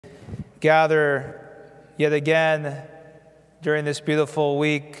gather yet again during this beautiful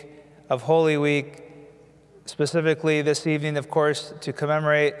week of Holy Week, specifically this evening, of course, to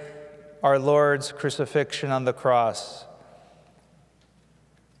commemorate our Lord's crucifixion on the cross.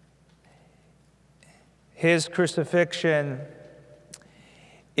 His crucifixion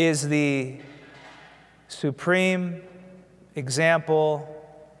is the supreme example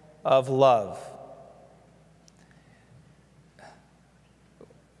of love.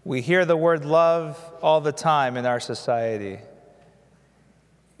 We hear the word love all the time in our society.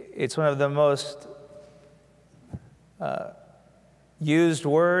 It's one of the most used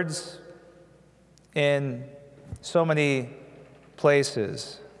words in so many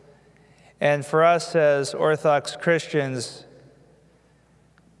places. And for us as Orthodox Christians,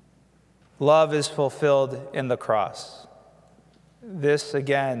 love is fulfilled in the cross. This,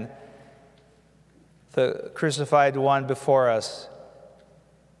 again, the crucified one before us,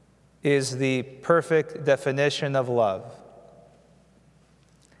 is the perfect definition of love.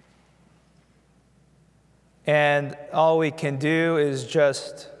 And all we can do is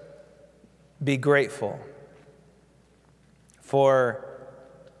just be grateful for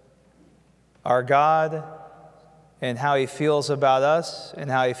our God and how He feels about us and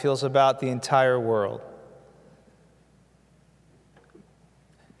how He feels about the entire world.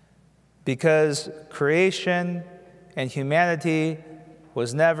 Because creation and humanity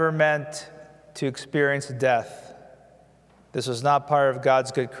was never meant to experience death. This was not part of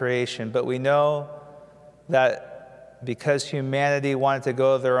God's good creation, but we know that because humanity wanted to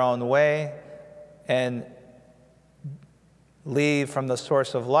go their own way and leave from the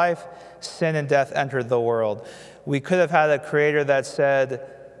source of life, sin and death entered the world. We could have had a creator that said,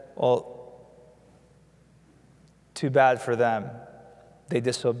 well, too bad for them. They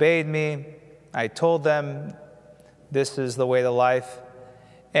disobeyed me. I told them this is the way to life,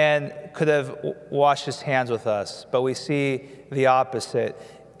 and could have washed his hands with us. But we see the opposite.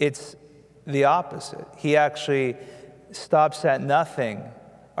 It's the opposite. He actually stops at nothing.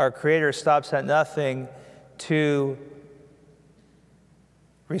 Our Creator stops at nothing to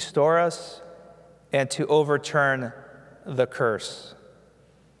restore us and to overturn the curse.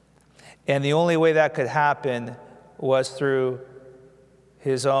 And the only way that could happen was through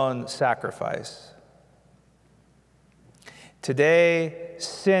His own sacrifice. Today,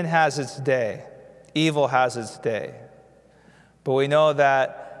 sin has its day. Evil has its day. But we know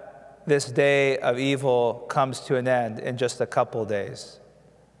that this day of evil comes to an end in just a couple days.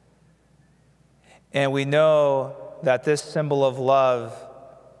 And we know that this symbol of love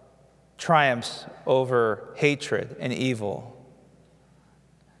triumphs over hatred and evil.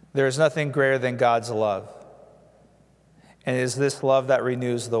 There is nothing greater than God's love. And it is this love that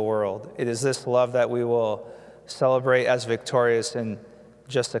renews the world. It is this love that we will celebrate as victorious in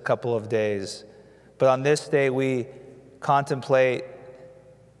just a couple of days. But on this day, we contemplate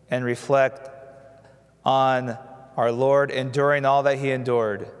and reflect on our Lord enduring all that He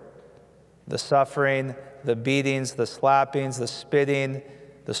endured. The suffering, the beatings, the slappings, the spitting,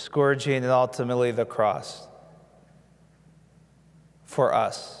 the scourging, and ultimately the cross. For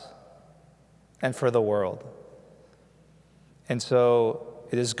us and for the world. And so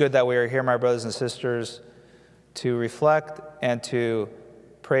it is good that we are here, my brothers and sisters, to reflect and to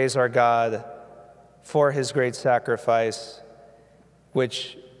praise our God for His great sacrifice,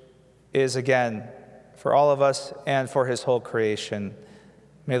 which is, again, for all of us and for His whole creation.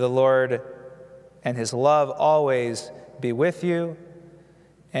 May the Lord and His love always be with you,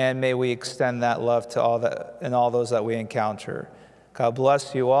 and may we extend that love to all that and all those that we encounter. God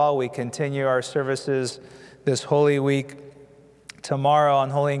bless you all. We continue our services this Holy Week tomorrow on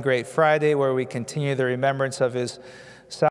Holy and Great Friday, where we continue the remembrance of His